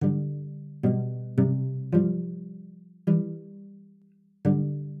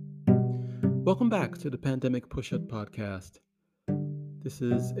Welcome back to the Pandemic Push-Up Podcast. This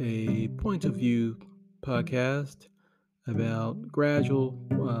is a point of view podcast about gradual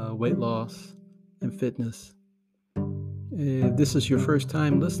weight loss and fitness. If this is your first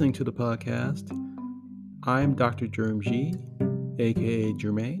time listening to the podcast, I'm Dr. Jerm G, aka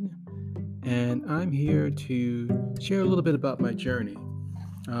Jermaine, and I'm here to share a little bit about my journey,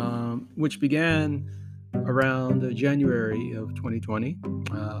 which began around January of 2020,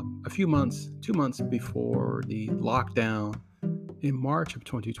 a few months, 2 months before the lockdown in March of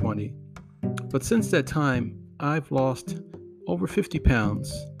 2020. But since that time, I've lost over 50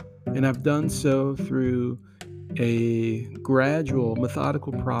 pounds, and I've done so through a gradual,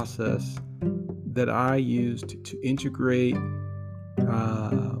 methodical process that I used to integrate,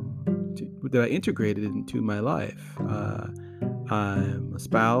 that I integrated into my life. I'm a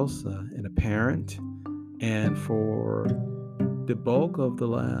spouse and a parent, and for the bulk of the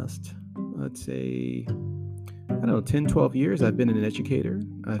last, let's say, 10, 12 years, I've been an educator.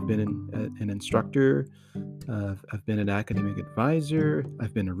 I've been an instructor. I've been an academic advisor.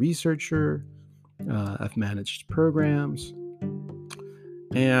 I've been a researcher. I've managed programs.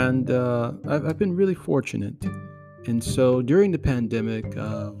 And I've been really fortunate. And so during the pandemic,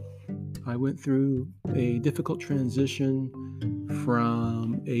 I went through a difficult transition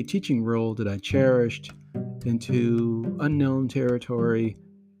from a teaching role that I cherished into unknown territory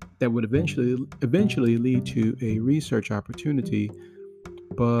that would eventually lead to a research opportunity.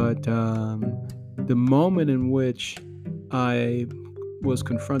 But the moment in which I was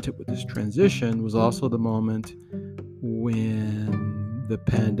confronted with this transition was also the moment when the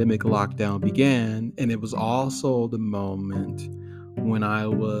pandemic lockdown began, and it was also the moment when I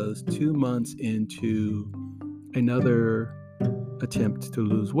was 2 months into another attempt to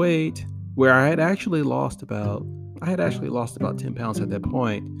lose weight, where I had actually lost about 10 pounds at that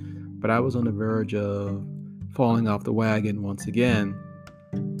point, but I was on the verge of falling off the wagon once again.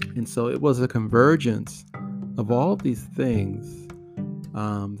 And so it was a convergence of all of these things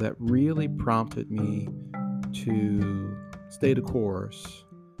that really prompted me to stay the course.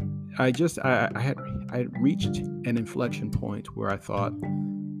 I had reached an inflection point where I thought,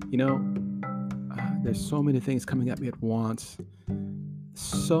 there's so many things coming at me at once,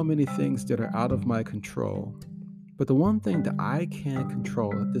 so many things that are out of my control. But the one thing that I can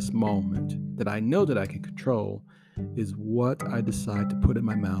control at this moment, that I know that I can control, is what I decide to put in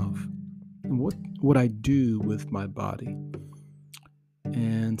my mouth and what I do with my body.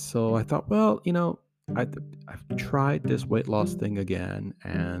 And so I thought, well, I've tried this weight loss thing again,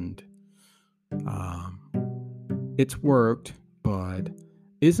 and it's worked, but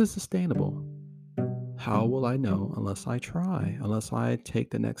is it sustainable? How will I know unless I try, unless I take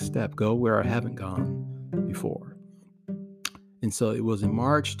the next step, go where I haven't gone before? And so it was in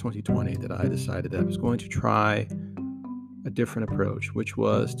March 2020 that I decided that I was going to try a different approach, which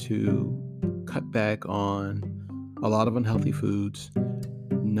was to cut back on a lot of unhealthy foods,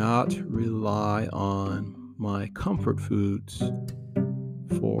 not rely on my comfort foods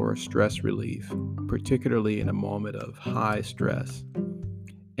for stress relief, particularly in a moment of high stress.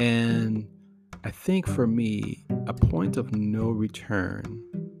 And I think for me, a point of no return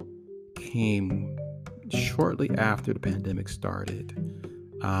came shortly after the pandemic started.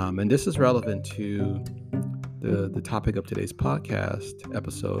 And this is relevant to the topic of today's podcast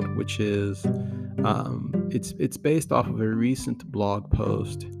episode, which is it's based off of a recent blog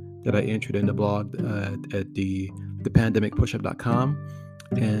post that I entered in the blog at the pandemicpushup.com.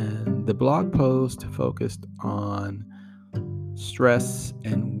 And the blog post focused on stress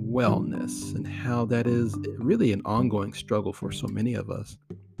and wellness and how that is really an ongoing struggle for so many of us.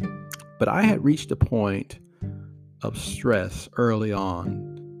 But I had reached a point of stress early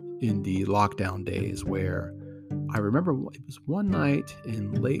on in the lockdown days where I remember it was one night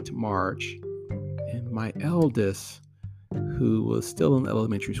in late March, and my eldest, who was still in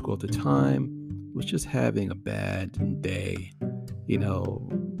elementary school at the time, was just having a bad day,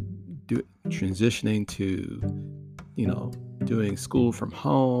 transitioning to, doing school from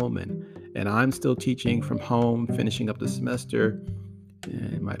home, and I'm still teaching from home, finishing up the semester.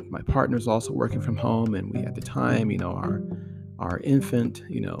 And my partner's also working from home, and we at the time, our infant,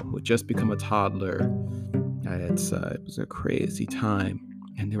 who had just become a toddler. It was a crazy time,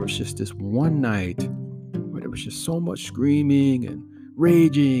 and there was just this one night where there was just so much screaming and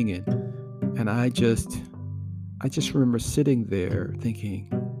raging, and I just remember sitting there thinking,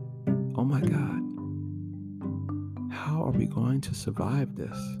 oh my God, how are we going to survive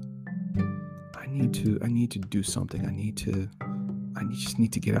this? I need to do something. I just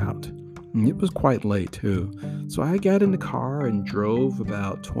need to get out. And it was quite late too. So I got in the car and drove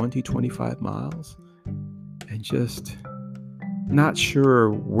about 20, 25 miles and just not sure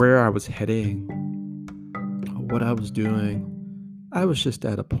where I was heading or what I was doing. I was just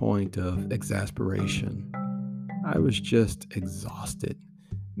at a point of exasperation. I was just exhausted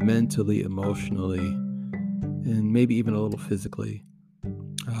mentally, emotionally, and maybe even a little physically.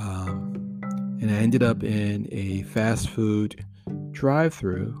 Um, and I ended up in a fast food drive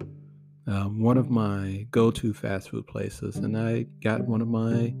through, one of my go to fast food places, and I got one of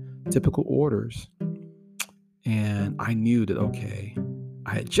my typical orders. And I knew that, okay,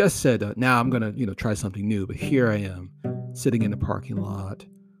 I had just said, now I'm going to, try something new, but here I am sitting in the parking lot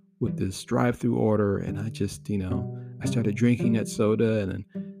with this drive through order. And I just, I started drinking that soda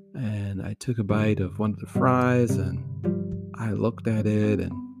and I took a bite of one of the fries and I looked at it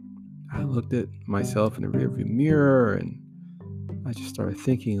and I looked at myself in the rearview mirror and I just started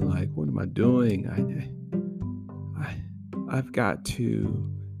thinking like, what am I doing? I I've got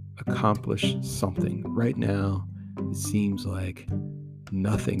to accomplish something. Right now, it seems like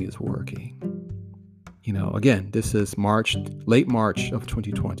nothing is working. Again, this is late March of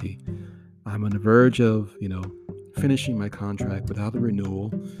 2020. I'm on the verge of, finishing my contract without a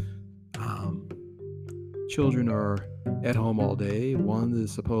renewal. Um, Children are at home all day. One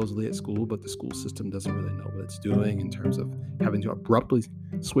is supposedly at school, but the school system doesn't really know what it's doing in terms of having to abruptly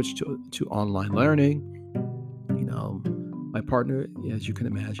switch to online learning. My partner, as you can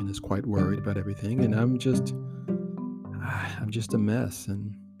imagine, is quite worried about everything, and I'm just a mess.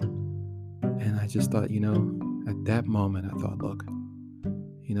 And I just thought, at that moment, I thought, look,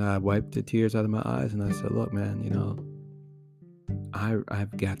 I wiped the tears out of my eyes, and I said, look, man,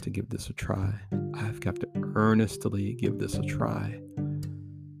 I've got to give this a try. I've got to earnestly give this a try.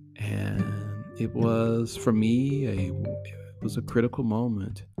 And it was for me it was a critical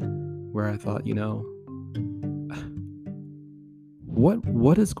moment where I thought,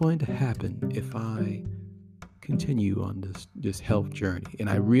 what is going to happen if I continue on this health journey and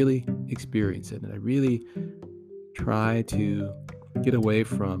I really experience it and I really try to get away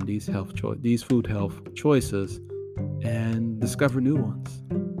from these food health choices and discover new ones.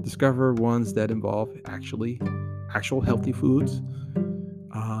 Discover ones that involve actual healthy foods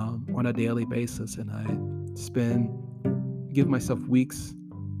on a daily basis. And give myself weeks,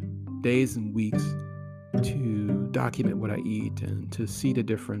 days and weeks to document what I eat and to see the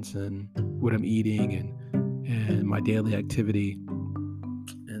difference in what I'm eating and my daily activity.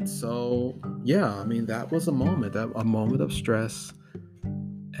 And so, yeah, I mean, that was a moment of stress,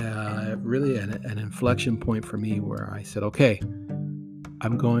 really an inflection point for me where I said, okay,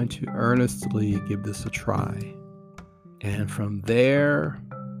 I'm going to earnestly give this a try. And from there,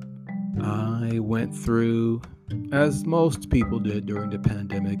 I went through, as most people did during the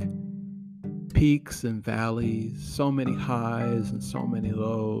pandemic, peaks and valleys, so many highs and so many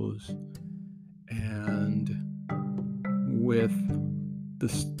lows. And with the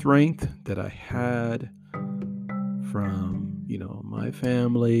strength that I had from, my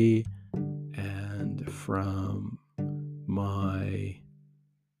family and from my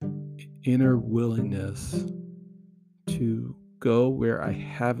inner willingness to go where I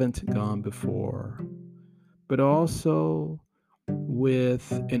haven't gone before, but also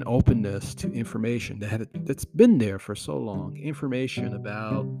with an openness to information that's been there for so long. Information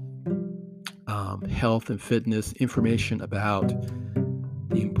about health and fitness, information about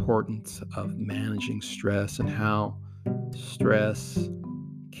the importance of managing stress and how stress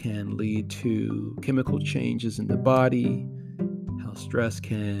can lead to chemical changes in the body, how stress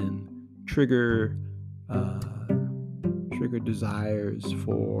can trigger uh, trigger desires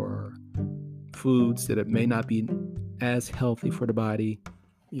for foods that it may not be as healthy for the body.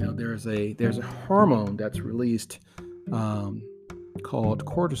 There's a hormone that's released um, called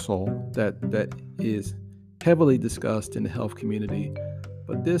cortisol that is heavily discussed in the health community.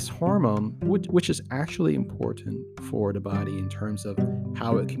 But this hormone, which is actually important for the body in terms of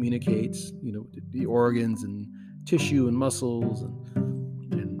how it communicates, the organs and tissue and muscles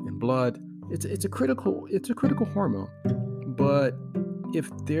and blood, it's a critical hormone. But if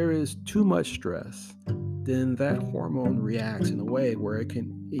there is too much stress, then that hormone reacts in a way where it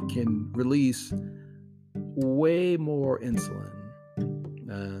can release way more insulin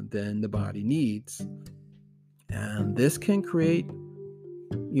than the body needs, and this can create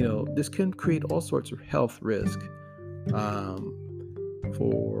all sorts of health risk um,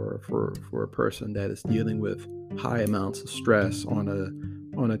 for a person that is dealing with high amounts of stress on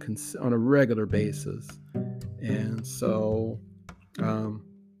a regular basis. And so,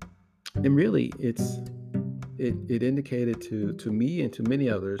 and really, it indicated to me and to many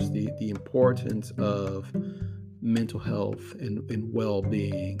others the importance of mental health and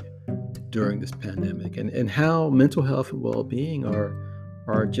well-being during this pandemic, and how mental health and well-being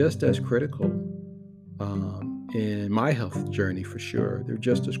are just as critical in my health journey. For sure, they're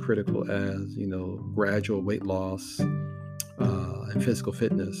just as critical as gradual weight loss and physical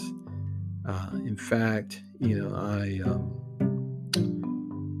fitness. In fact,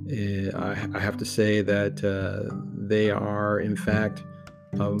 I have to say that they are, in fact,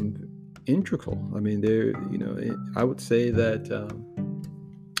 um, integral. I mean, I would say that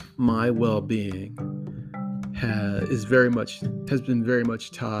my well-being has been very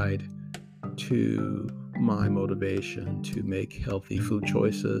much tied to my motivation to make healthy food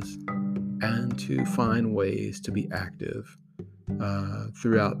choices and to find ways to be active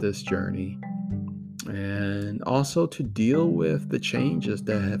throughout this journey, and also to deal with the changes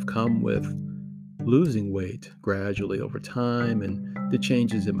that have come with losing weight gradually over time, and the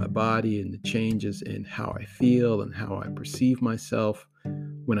changes in my body and the changes in how I feel and how I perceive myself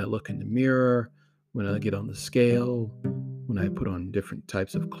when I look in the mirror, when I get on the scale, when I put on different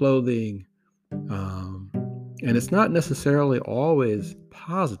types of clothing. Um, and it's not necessarily always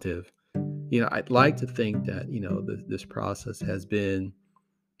positive. I'd like to think that, this process has been,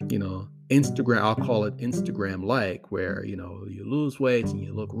 Instagram, I'll call it Instagram like, where, you lose weight and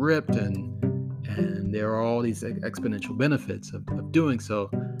you look ripped, and there are all these exponential benefits of doing so.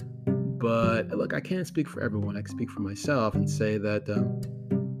 But look, I can't speak for everyone. I can speak for myself and say that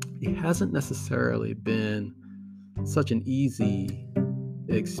it hasn't necessarily been such an easy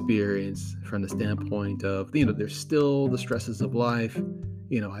experience from the standpoint of, there's still the stresses of life.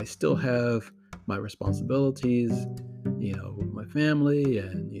 I still have my responsibilities, with my family,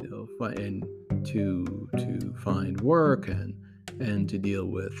 and and to find work, and to deal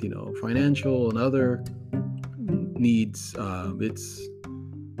with financial and other needs. It's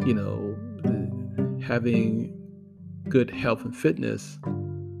having good health and fitness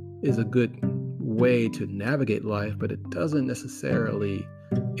is a good way to navigate life, but it doesn't necessarily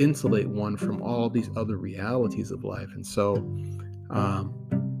insulate one from all these other realities of life. And so, um,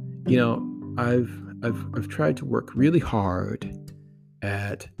 you know, I've tried to work really hard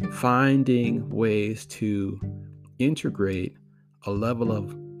at finding ways to integrate a level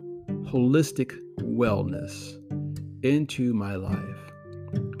of holistic wellness into my life,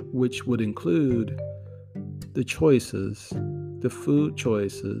 which would include the choices, the food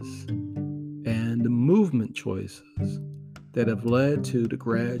choices, and the movement choices that have led to the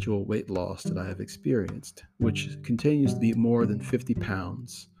gradual weight loss that I have experienced, which continues to be more than 50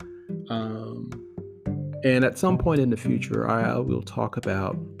 pounds. Um, and at some point in the future, I will talk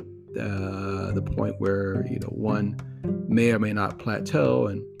about the point where one may or may not plateau.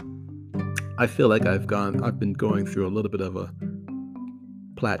 And I feel like I've been going through a little bit of a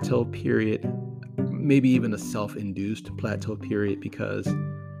plateau period, maybe even a self-induced plateau period, because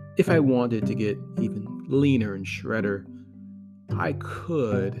if I wanted to get even leaner and shredder, I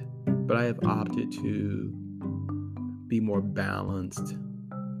could, but I have opted to be more balanced.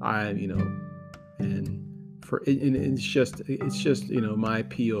 And it's just my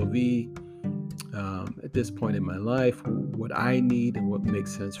POV at this point in my life, what I need and what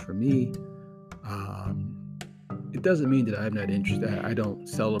makes sense for me. Um, it doesn't mean that I'm not interested. I don't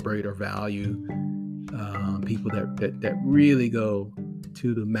celebrate or value people that really go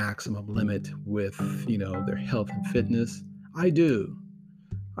to the maximum limit with their health and fitness. I do.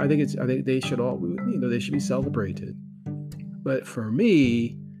 I think they should all they should be celebrated. But for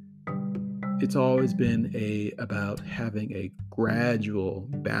me, it's always been about having a gradual,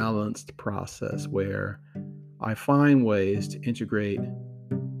 balanced process where I find ways to integrate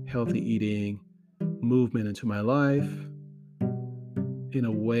healthy eating, movement into my life in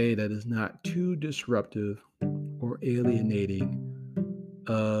a way that is not too disruptive or alienating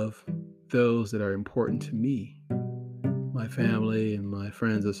of those that are important to me, my family and my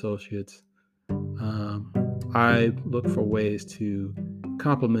friends, associates. Um, I look for ways to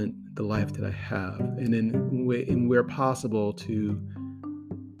complement the life that I have, and where possible, to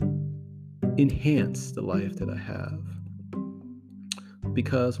enhance the life that I have.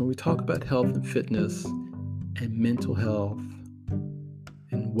 Because when we talk about health and fitness and mental health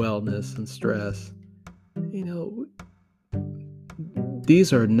and wellness and stress, you know,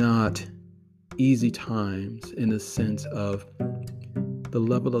 these are not easy times in the sense of the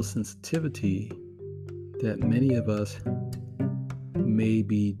level of sensitivity that many of us may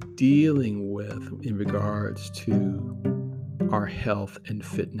be dealing with in regards to our health and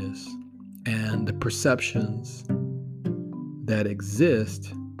fitness, and the perceptions that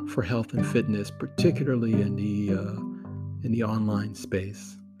exist for health and fitness, particularly in the online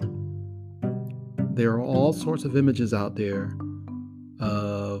space. There are all sorts of images out there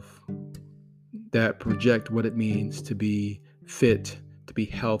of that project what it means to be fit, to be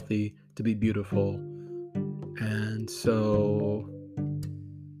healthy, to be beautiful. And so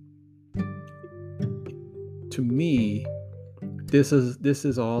to me, this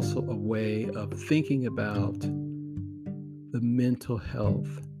is also a way of thinking about the mental health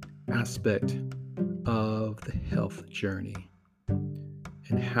aspect of the health journey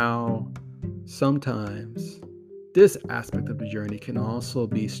and how sometimes this aspect of the journey can also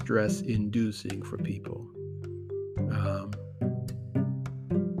be stress inducing for people. Um,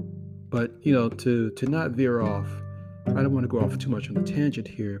 but to not veer off, I don't want to go off too much on a tangent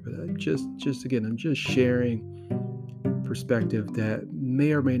here, but just again, I'm just sharing perspective that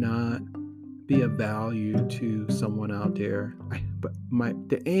may or may not be of value to someone out there. But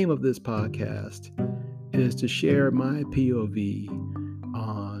the aim of this podcast is to share my POV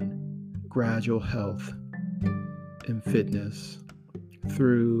on gradual health and fitness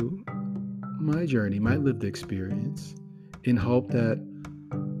through my journey, my lived experience, in hope that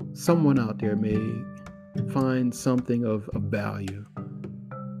someone out there may find something of value,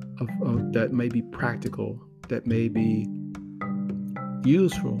 that may be practical, that may be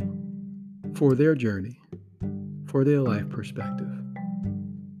useful for their journey, for their life perspective.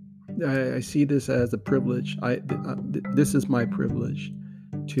 I see this as a privilege. This is my privilege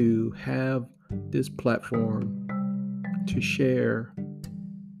to have this platform to share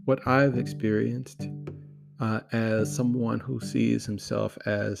what I've experienced as someone who sees himself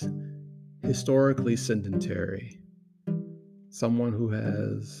as historically sedentary, someone who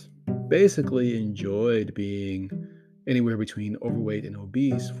has basically enjoyed being anywhere between overweight and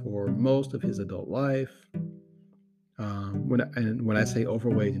obese for most of his adult life. When I say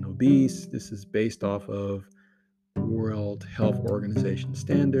overweight and obese, this is based off of World Health Organization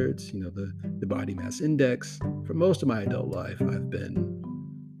standards, the body mass index. For most of my adult life, I've been,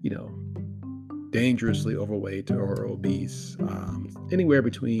 dangerously overweight or obese, anywhere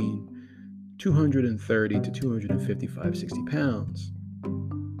between 230 to 255, 60 pounds.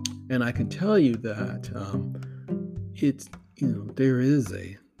 And I can tell you that it's, there is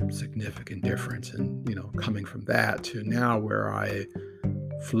a significant difference in, coming from that to now where I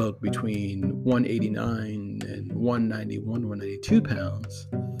float between 189 and 191, 192 pounds.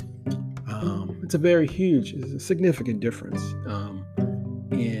 It's a significant difference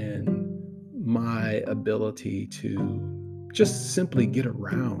in my ability to just simply get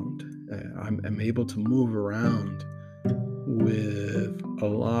around. I'm able to move around with a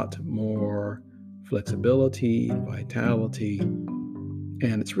lot more flexibility and vitality,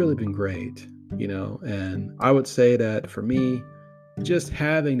 and it's really been great, and I would say that for me, just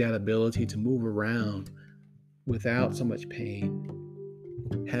having that ability to move around without so much pain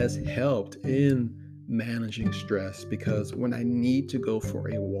has helped in managing stress, because when I need to go for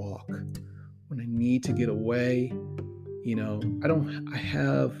a walk, when I need to get away, I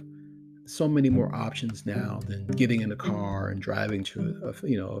have so many more options now than getting in a car and driving to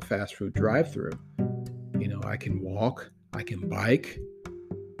a fast food drive-through. I can walk, I can bike.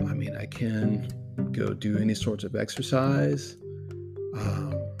 I can go do any sorts of exercise.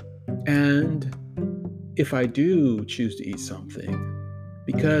 And if I do choose to eat something,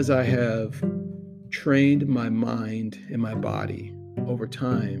 because I have trained my mind and my body over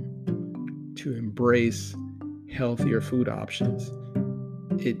time to embrace healthier food options,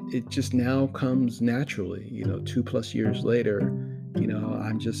 it just now comes naturally. 2+ years later,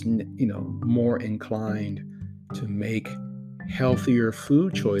 I'm just more inclined to make healthier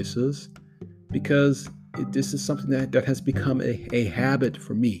food choices, because this is something that has become a habit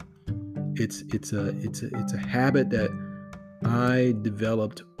for me. It's a habit that I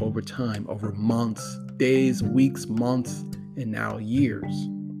developed over time, over months, days, weeks, months, and now years.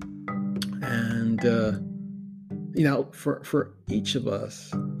 And for each of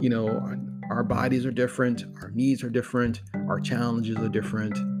us, our bodies are different, our needs are different, our challenges are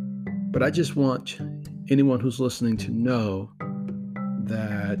different. But I just want anyone who's listening to know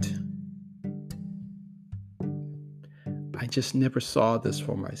that I just never saw this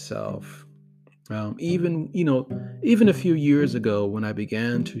for myself. Even a few years ago, when I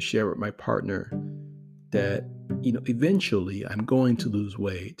began to share with my partner that, eventually I'm going to lose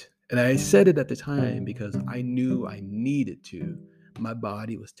weight. And I said it at the time because I knew I needed to. My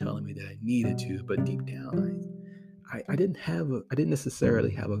body was telling me that I needed to, but deep down, I didn't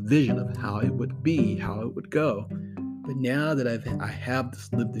necessarily have a vision of how it would be, how it would go. But now that I have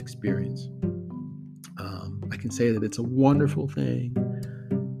this lived experience, I can say that it's a wonderful thing.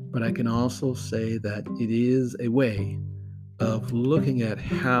 But I can also say that it is a way of looking at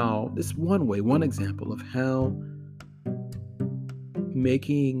how, this one way, one example of how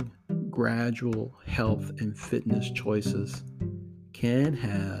making gradual health and fitness choices can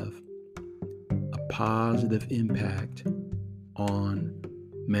have a positive impact on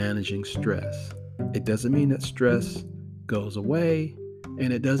managing stress. It doesn't mean that stress goes away,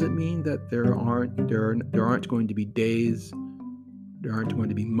 and it doesn't mean that there aren't going to be days, there aren't going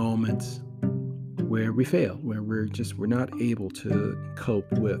to be moments where we fail, where we're not able to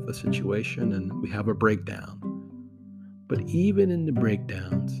cope with a situation and we have a breakdown. But even in the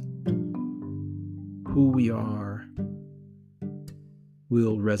breakdowns, who we are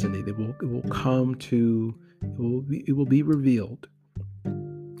will resonate. It will come to, it will be revealed.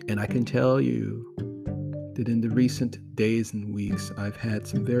 And I can tell you that in the recent days and weeks, I've had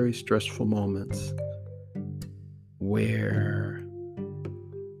some very stressful moments where,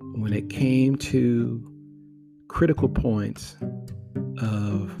 when it came to critical points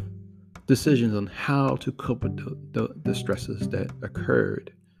of decisions on how to cope with the stresses that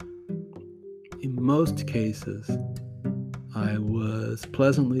occurred, in most cases, I was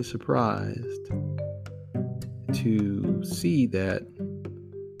pleasantly surprised to see that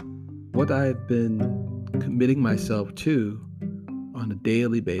what I've been committing myself to on a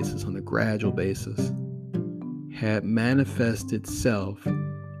daily basis, on a gradual basis, had manifested itself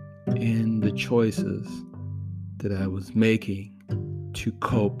in the choices that I was making to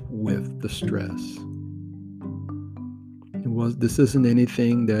cope with the stress. This isn't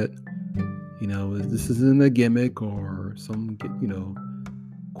anything that, this isn't a gimmick or some,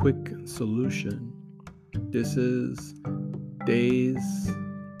 quick solution. This is days,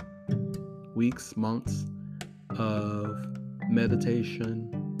 weeks, months of meditation,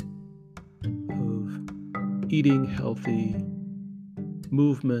 of eating healthy,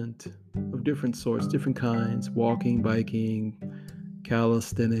 movement of different sorts, different kinds, walking, biking,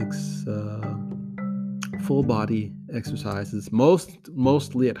 calisthenics, full body exercises,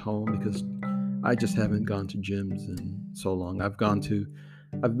 mostly at home, because I just haven't gone to gyms in so long. I've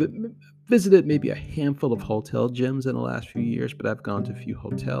visited maybe a handful of hotel gyms in the last few years, but I've gone to a few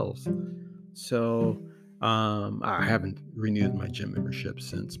hotels. So I haven't renewed my gym membership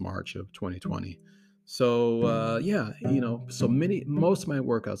since March of 2020. So most of my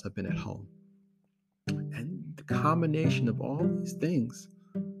workouts have been at home. And the combination of all these things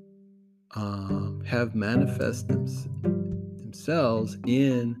have manifested themselves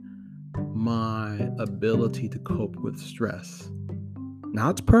in my ability to cope with stress.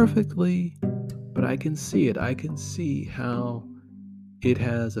 Not perfectly, but I can see it. I can see how it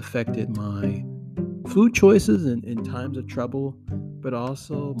has affected my food choices in times of trouble, but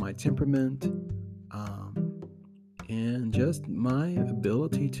also my temperament, and just my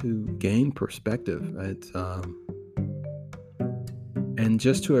ability to gain perspective. And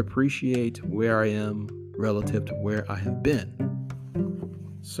just to appreciate where I am relative to where I have been.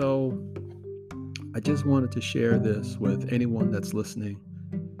 So I just wanted to share this with anyone that's listening,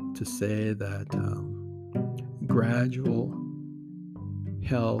 to say that gradual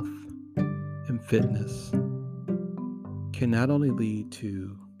health and fitness can not only lead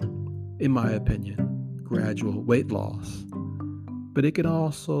to, in my opinion, gradual weight loss, but it can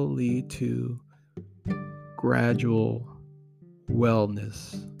also lead to gradual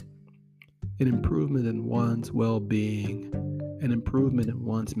wellness, an improvement in one's well-being, an improvement in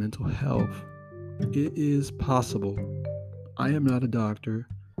one's mental health. It is possible. I am not a doctor.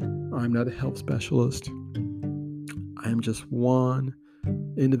 I'm not a health specialist. I am just one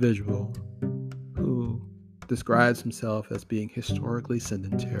individual who describes himself as being historically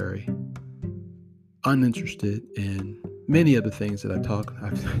sedentary, uninterested in many of the things that I talk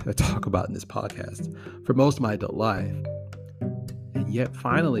about in this podcast for most of my adult life. And yet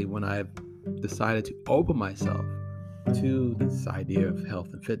finally, when I've decided to open myself to this idea of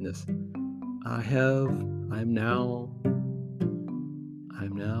health and fitness, I'm now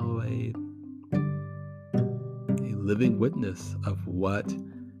a living witness of what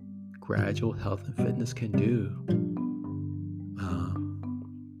gradual health and fitness can do.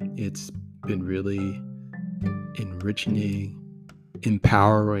 It's been really enriching,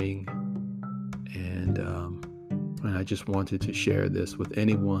 empowering, and I just wanted to share this with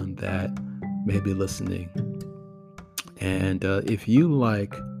anyone that may be listening. And if you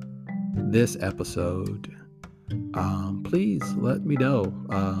like this episode, please let me know.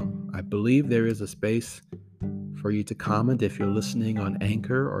 I believe there is a space for you to comment. If you're listening on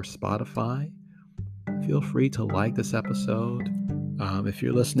Anchor or Spotify, feel free to like this episode. If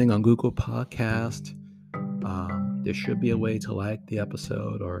you're listening on Google Podcast, There should be a way to like the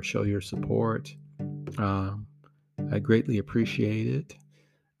episode or show your support. Um, I greatly appreciate it.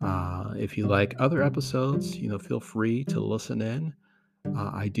 If you like other episodes, feel free to listen in.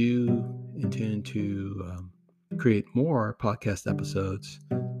 I do intend to create more podcast episodes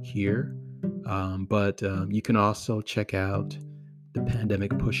here, but you can also check out the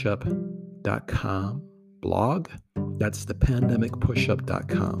pandemicpushup.com blog. That's the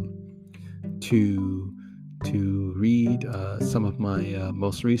pandemicpushup.com to read some of my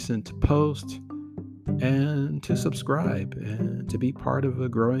most recent posts and to subscribe and to be part of a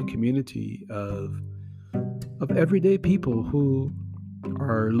growing community of everyday people who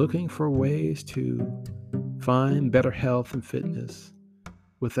are looking for ways to find better health and fitness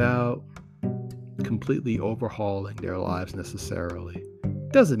without completely overhauling their lives necessarily.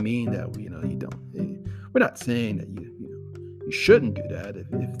 Doesn't mean that you don't. We're not saying that you shouldn't do that.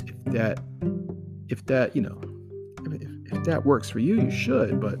 If that if that works for you, you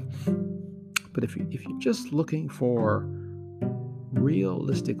should. But if you're just looking for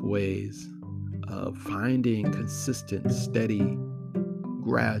realistic ways of finding consistent, steady,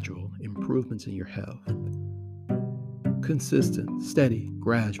 gradual improvements in your health, consistent, steady,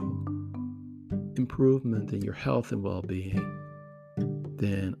 gradual improvement in your health and well-being,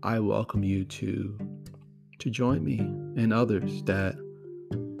 then I welcome you to join me and others that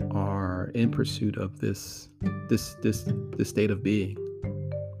are in pursuit of this state of being.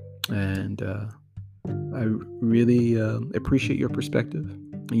 And I really appreciate your perspective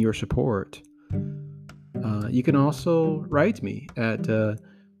and your support. You can also write me at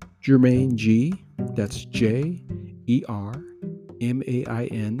Jermaine G. That's JERMAING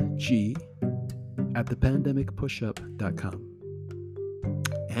at thepandemicpushup.com.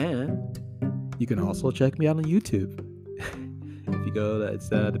 And you can also check me out on YouTube. If you go, that's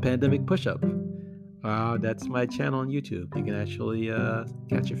the Pandemic Pushup. That's my channel on YouTube. You can actually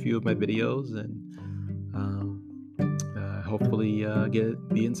catch a few of my videos and hopefully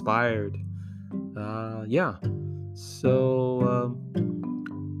be inspired. Yeah. So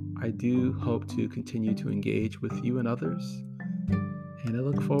I do hope to continue to engage with you and others. And I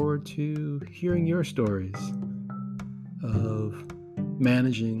look forward to hearing your stories of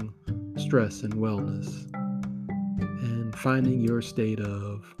managing stress and wellness and finding your state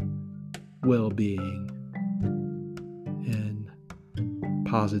of well-being and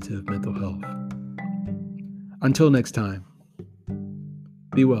positive mental health. Until next time,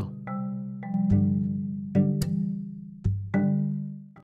 be well.